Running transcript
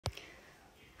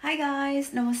Hi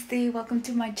guys, namaste, welcome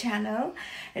to my channel.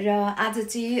 र आज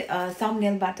चाहिँ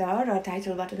थम्बनेलबाट र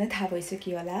टाइटलबाट नै थाहा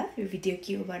भइसक्यो होला यो भिडियो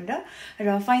के हो भनेर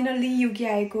र फाइनली युके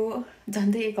आएको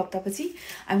झन्डै एक हप्तापछि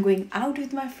I'm going out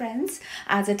with my friends.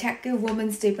 आज ठ्याक्कै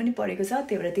वुमेन्स डे पनि परेको छ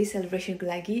त्यही भएर त्यही सेलिब्रेसनको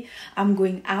लागि I'm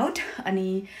going out अनि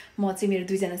म चाहिँ मेरो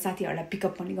दुईजना साथीहरुलाई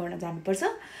पिकअप पनि गर्न जानुपर्छ.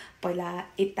 पहिला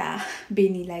यता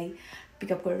बेनीलाई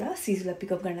पिकअप गरेर सिजुलाई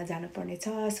पिकअप गर्न जानु पर्ने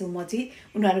छ. सो म चाहिँ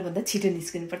उनीहरु भन्दा छिटो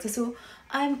निस्किनु पर्छ. So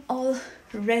I'm all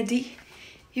ready.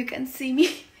 You can see me.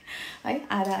 है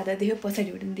आधा देख्यो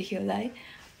पछाडिबाट पनि देख्यो होला है.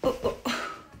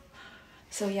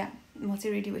 सो या म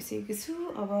चाहिँ रेडी भइसकेको छु.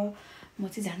 अब म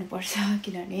चाहिँ जानु पर्छ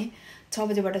किनभने 6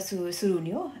 बजेबाट सुरु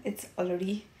हुने हो. इट्स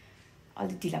अलरेडी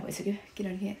अलि ढिला भइसक्यो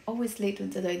किनभने अलवेज लेट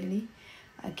हुन्छ जहिले नि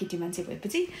केटी मान्छे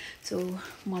भएपछि. सो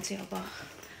म चाहिँ अब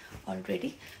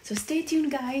already. So stay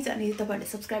tuned guys. अनि तपाईहरुले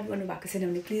सब्स्क्राइब गर्नु भएको छैन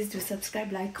भने please do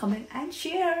subscribe, like, comment and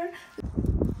share.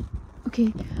 Okay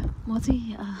म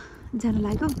चाहिँ जान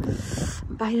लागेको.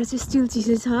 बाहिर चाहिँ स्टिल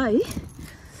चिसो छ है.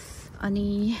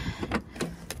 अनि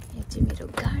यो चाहिँ मेरो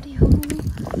गाडी हो.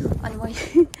 अनि म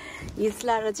हिल्स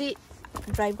लाएर चाहिँ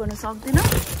ड्राइभ गर्न सक्दिन.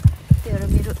 त्यही भएर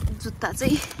मेरो जुत्ता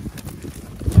चाहिँ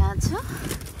यहाँ छ.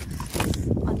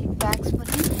 अनि ब्याग्स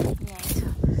पनि यहाँ छ.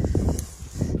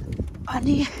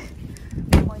 अनि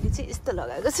मैले चाहिँ यस्तो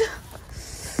लगाएको छु.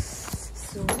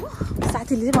 सो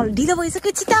साथीले चाहिँ मलाई ढिलो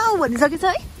भइसक्यो छिटो भनिसकेछ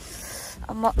है.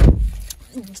 अब म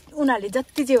उनीहरूले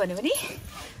जति जे भन्यो भने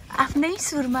आफ्नै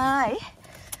सुरमा है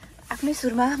आफ्नै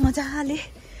सुरमा मजाले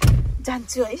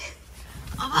जान्छु है.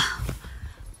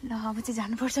 अब चाहिँ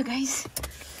जानुपर्छ गाइस.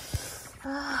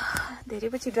 धेरै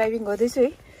पछि ड्राइभिङ गर्दैछु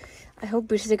है. आई होप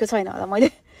बिर्सेको छैन होला मैले.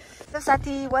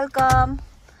 साथी वेलकम.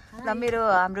 ल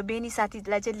हाम्रो बेनी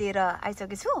साथीलाई चाहिँ लिएर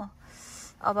आइसकेको छु.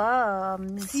 अब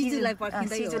सिजुलाई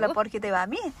पर्खिँदै हो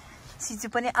हामी. सिजु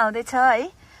पनि आउँदैछ है.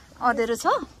 अँधेरो छ.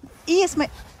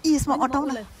 यसमा अटाउ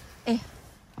न. ए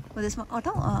हो त्यसमा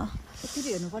अटाउ. त्यसरी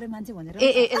हेर्नु पर्यो मान्छे भनेर.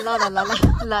 ए ल ल ल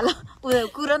ल ल उयो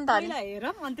कुरा नि त नि.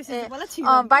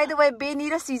 बाइ द वे बेनी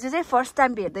र सिजु चाहिँ फर्स्ट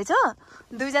टाइम भेट्दैछ.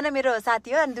 दुईजना मेरो साथी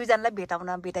हो अनि दुईजनालाई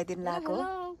भेटाइदिनु लागेको.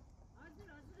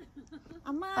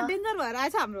 अम्मा डेन्जर भएर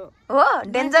आएछ हाम्रो. हो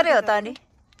डेन्जरै हो त अनि.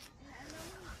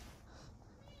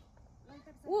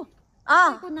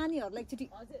 को नानीहरुलाई एकचोटी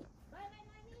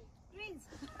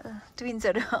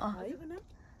ट्विन्सहरु.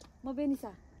 म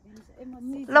बेनिसा.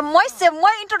 ल म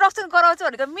इन्ट्रोडक्सन गराउँछु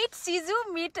भनेको मिट सिजु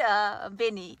मिट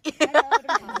बेनी.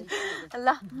 ल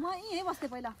म यही बस्थे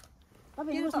पहिला.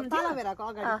 तपाईहरु ताला भेराको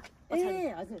अगाडि. ए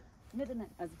हजुर मेरो नाम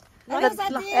हजुर.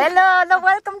 हेलो ल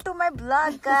welcome to my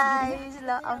blog guys. ल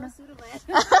आउनु सुरु भयो.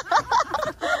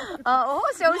 ओ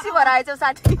सेउसी भएर आएछ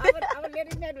साथी. अब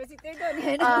लेडिज नाइट भएपछि त्यही त नि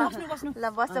हैन. बस्नु. ल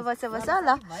बस ल.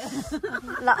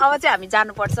 ल अब चाहिँ हामी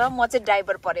जानुपर्छ. म चाहिँ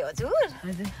ड्राइभर पर्यो हजुर.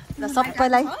 ल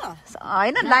सबैलाई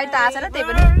हैन लाइट त आएछ न त्यही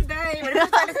पनि.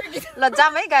 ल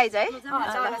जाम है गाइज है.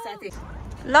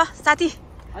 ल साथी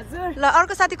हजुर. ल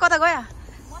अर्को साथी कता गयो?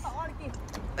 म त अड्के.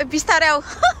 बिस्तारै आऊ.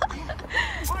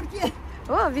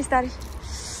 हो बिस्तारै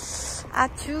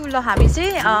आछु. ल हामी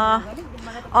चाहिँ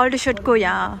अल्डरसोटको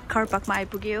यहाँ कार पार्कमा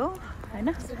आइपुग्यो होइन.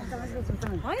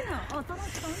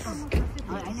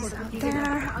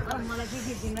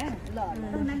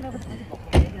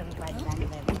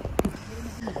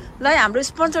 ल हाम्रो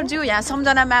स्पोन्सर ज्यू यहाँ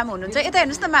सम्झना म्याम हुनुहुन्छ. यता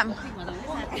हेर्नुहोस् न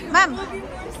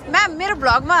म्याम मेरो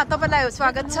भ्लगमा तपाईँलाई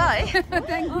स्वागत छ है.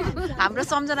 हाम्रो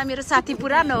सम्झना मेरो साथी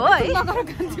पुरानो हो है.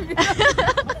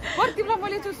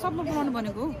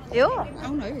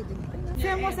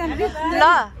 ल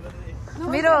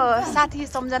मेरो साथी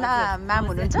सम्झना म्याम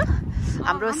हुनुहुन्छ.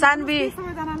 हाम्रो सान्वी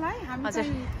हजुर.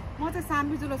 म चाहिँ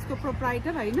सान्वी जुलसको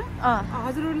प्रोप्राइटर हैन.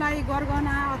 हजुरहरूलाई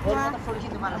गरगहना अथवा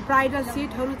ब्राइडल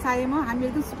सेटहरू चाहिएमा हामी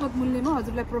एकदम सुपथ मूल्यमा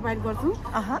हजुरलाई प्रोभाइड गर्छौँ.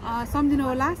 सम्झिनु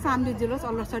होला सान्वी जुलस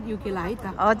अल्डरसट युके ला है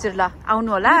त. हजुर ल आउनु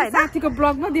होला हैन. साथीको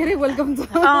ब्लगमा धेरै वेलकम छ.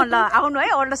 ल आउनु है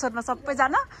अल्डरसटमा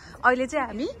सबैजना. अहिले चाहिँ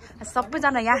हामी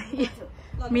सबैजना यहाँ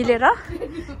मिलेर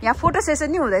यहाँ फोटो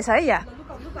सेसन नि हुँदैछ है. यहाँ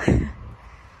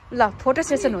ल फोटो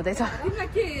सेसन हुँदैछ.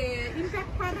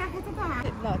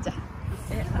 ल जा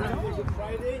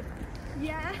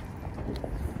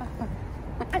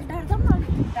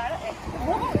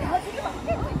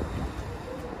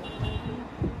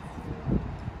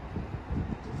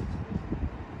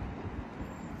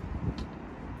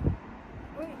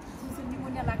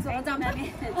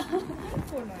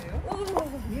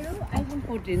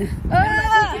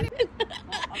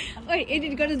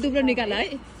एडिट गरेर दुब्रो निकाल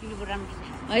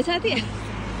है साथी.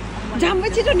 जाममै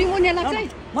छिटो निमोनिया लाग्छ है.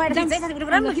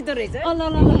 राम्रो खिच्दो रहेछ.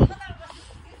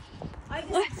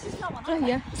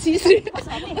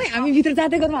 हामी भित्र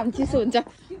जाँदै गर्नु हामी चिसो हुन्छ.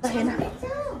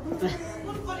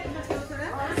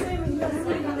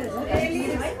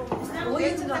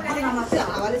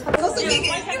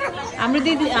 हाम्रो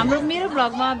दिदी हाम्रो मेरो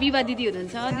ब्लगमा विवा दिदी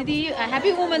हुनुहुन्छ दिदी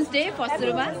ह्यापी वुमेन्स डे फर्स्ट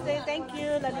सुरुमा थ्याङ्क यू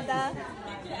ललिता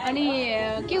अनि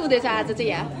के हुँदैछ आज चाहिँ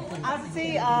यहाँ आज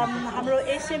चाहिँ हाम्रो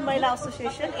एसियन महिला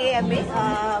एसोसिएसन एएमए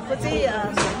को चाहिँ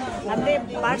हामीले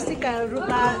वार्षिक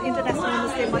रूपमा इन्टरनेसनल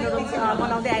वुमेन्स डे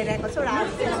मनाउँदै आइरहेको छौँ र आज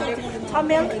चाहिँ हामीले 6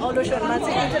 माइल औलोसरमा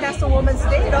चाहिँ इन्टरनेसनल वुमेन्स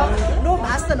डे र नो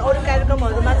भाषण अरू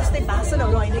कार्यक्रमहरूमा जस्तै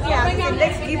भाषणहरू होइन कि हामीले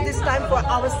let's give this time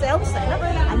for our सेल्फ्स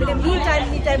होइन हामीले मी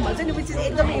टाइम भन्छ नि विच इज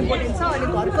एकदमै इम्पोर्टेन्ट छ अनि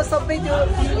घरको सबै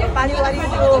त्यो पारिवारिक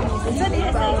त्यो हुन्छ नि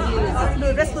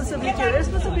आफ्नो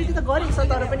रेस्पोन्सिबिलिटी त गरेको छ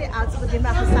तर पनि आजको दिनमा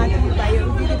आफ्नो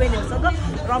साथीभाइहरू दिदीबहिनीहरूसँग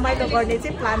रमाइलो गर्ने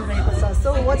चाहिँ प्लान रहेको छ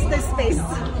सो वाट्स द स्पेस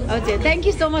हजुर थ्याङ्क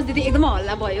यू सो मच दिदी एकदमै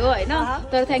हल्ला भयो होइन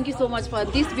तर thank you so much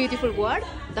for this beautiful word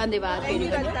धन्यवाद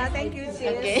थ्याङ्क यू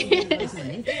ओके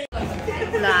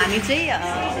ल हामी चाहिँ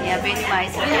यहाँ बेनीमा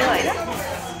आइसक्यौँ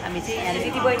होइन हामी चाहिँ यहाँ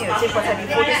दिदीबहिनीहरू चाहिँ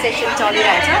पछाडि फोटो सेसन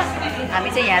चलिरहेछ हामी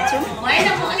चाहिँ यहाँ छौँ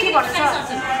के गर्छ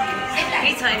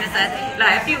केही छैन साथी ल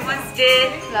ह्याप्पी वुमेन्स डे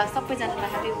ल सबैजनालाई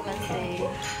ह्याप्पी वुमेन्स डे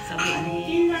अनि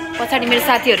पछाडि मेरो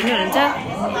साथीहरू नि हुनुहुन्छ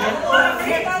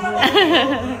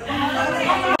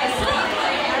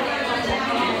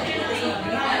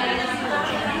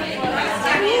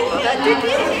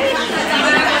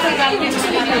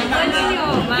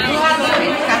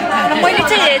मैले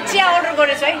चाहिँ चिया अर्डर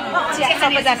गरेको छु है चिया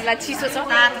सबैजनालाई चिसो छ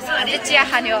हामी चाहिँ चिया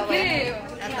खाने हो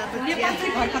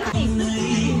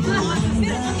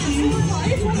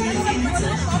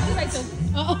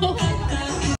अब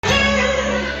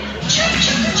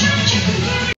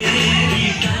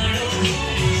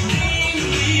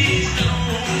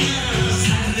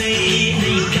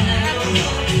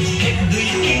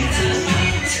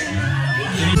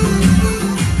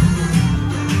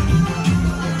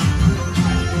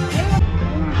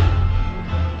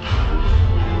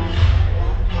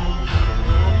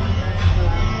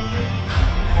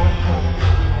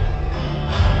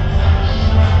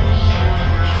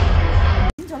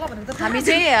हामी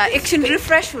चाहिँ एकछिन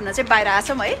रिफ्रेस हुन चाहिँ बाहिर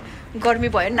आछौँ है गर्मी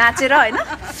भयो नाचेर होइन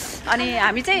अनि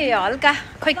हामी चाहिँ हल्का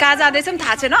खै कहाँ जाँदैछौँ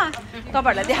थाहा छैन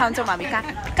तपाईँहरूलाई देखाउँछौँ हामी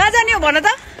कहाँ जाने हो भन त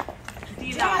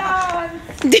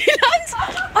डिलाउन्स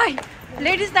है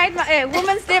लेडिज नाइटमा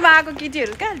वुमेन्स डेमा आएको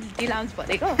केटीहरू कहाँ डिलाउन्स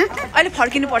भनेको अहिले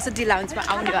फर्किनुपर्छ डिलाउन्समा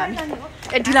आउने हो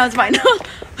हामी डिलाउन्समा होइन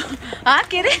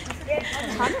के अरे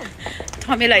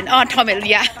ठमेल होइन ठमेल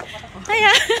या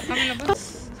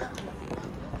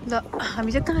ल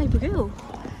हामी चाहिँ कहाँ आइपुग्यो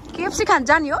केएफसी खान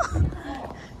जाने हो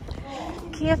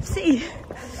केएफसी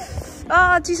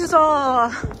चिसो छ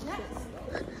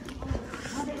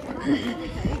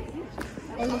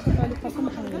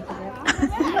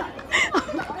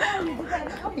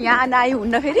यहाँ नआइ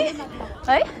हुन्न फेरि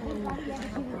है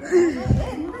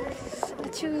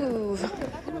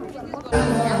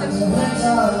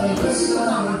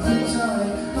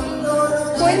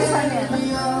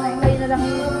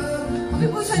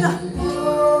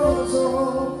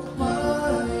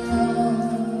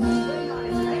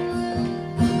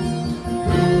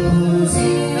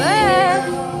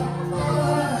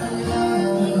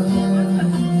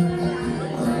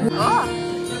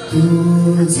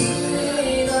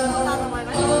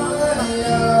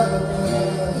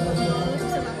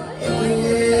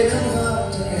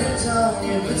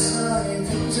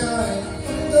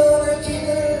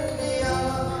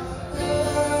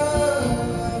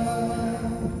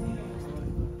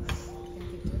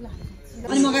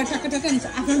अनि मगाएर टक्क टक्क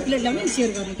आफ्नो प्लेट ल्याउने सेयर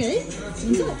गर्ने के है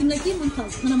हुन्छ तिमीलाई के मन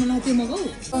पर्छ खाना मलाई त्यो मगाऊ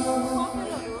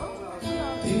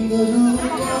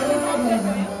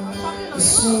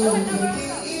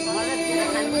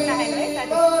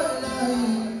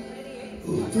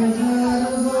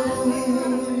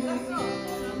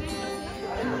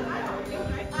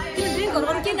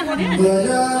के नखाने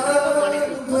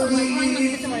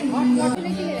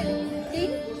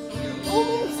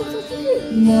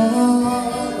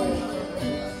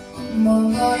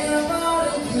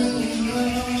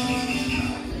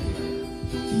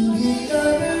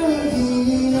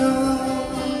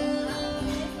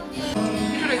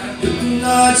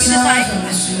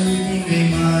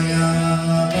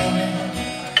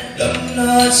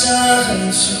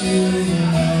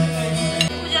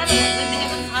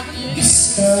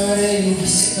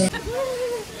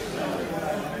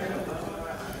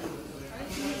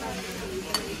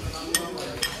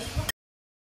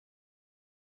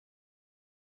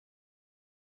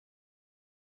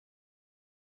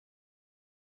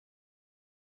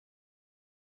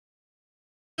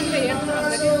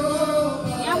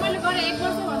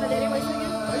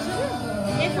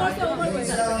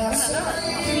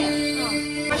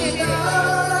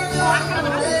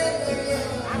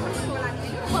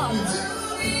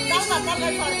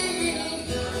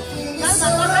Guys,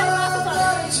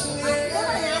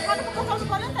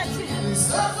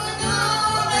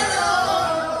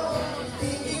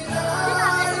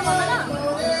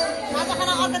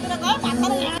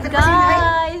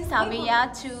 हामी यहाँ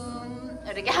छौँ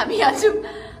अरे के हामी यहाँ छौँ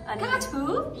अनि कहाँ छु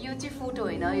यो चाहिँ फोटो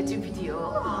होइन यो चाहिँ भिडियो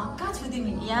कहाँ छु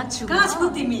तिमी यहाँ छु कहाँ छु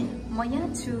तिमी म यहाँ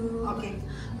छु ओके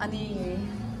अनि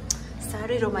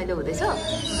साह्रै रमाइलो हुँदैछ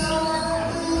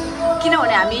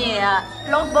किनभने हामी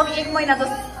लगभग 1 महिना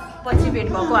पछि भेट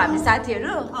भएको हामी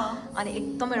साथीहरू अनि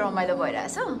एकदमै रमाइलो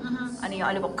भइरहेछ अनि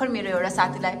अहिले भर्खर मेरो एउटा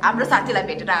साथीलाई हाम्रो साथीलाई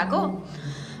भेटेर आएको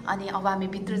अनि अब हामी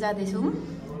भित्र जाँदैछौँ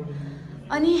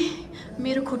अनि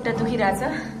मेरो खुट्टा दुखिरहेछ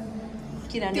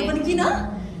किनभने त्यो पनि किन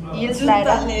हिल्स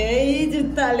लगाएर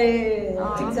जुत्ताले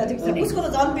ठिक छ उसको त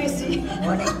झन् बेसी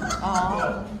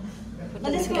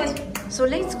सो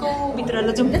लेट्स गो भित्र ल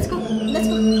जाउँ लेट्स गो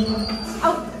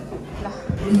आउ ल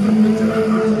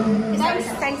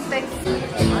थ्याङ्क्स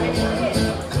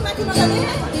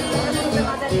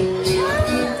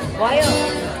भयो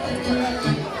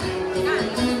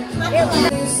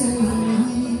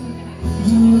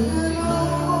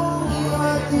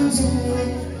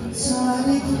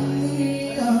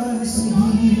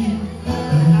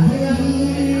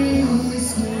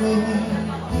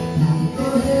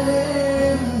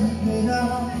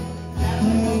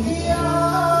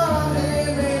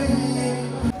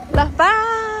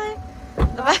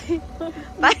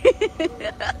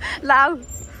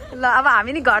ल अब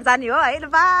हामी नि घर जाने हो है ल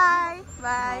बाई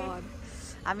बाई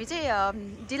हामी चाहिँ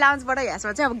डी लाउन्जबाट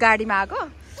यहाँसम्म चाहिँ अब गाडीमा आएको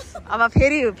अब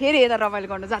फेरि यता रमाइलो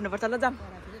गर्नु जानुपर्छ ल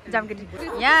जाम केटी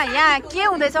यहाँ के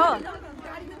हुँदैछ हो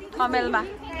कमेलमा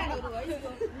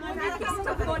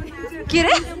के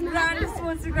रे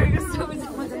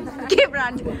के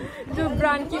ब्रान्ड जो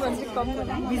ब्रान्ड के भन्छ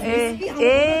कम्पनी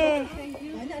ए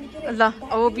ल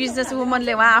अब बिजनेस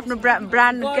वुमनले उहाँ आफ्नो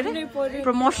ब्रान्ड के अरे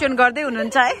प्रमोसन गर्दै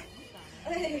हुनुहुन्छ है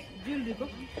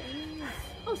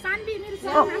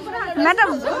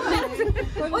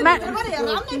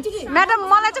म्याडम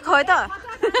मलाई चाहिँ खोइ त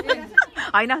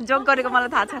होइन जोक गरेको मलाई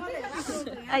थाहा छ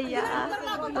अय्या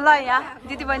ल यहाँ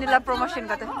दिदी बहिनीलाई प्रमोसन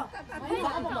गर्दै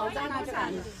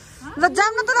ल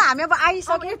जाउँ न त हामी अब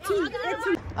आइसक्यो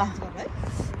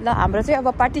ल हाम्रो चाहिँ अब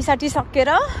पार्टी साटी सकेर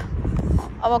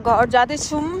अब घर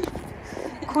जाँदैछौँ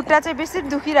खुट्टा चाहिँ बेसी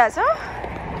दुखिरहेछ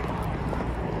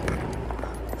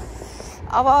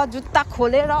अब जुत्ता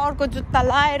खोलेर अर्को जुत्ता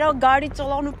लाएर गाडी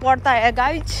चलाउनु पर्दा है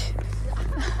गाइज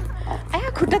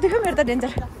खुट्टा दुख्यो मेरो त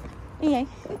डेन्जर यहीँ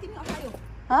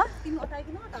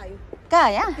कहाँ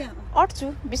यहाँ अट्छु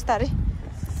बिस्तारै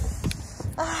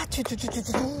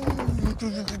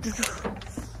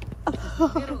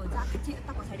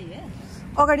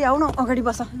अगाडि आऊ न अगाडि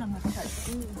बस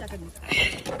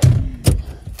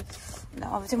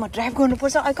अब चाहिँ म ड्राइभ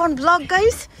गर्नुपर्छ आई कान्ट ब्लग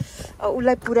गाइस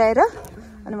उसलाई पुऱ्याएर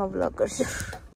अनि म ब्लग गर्छु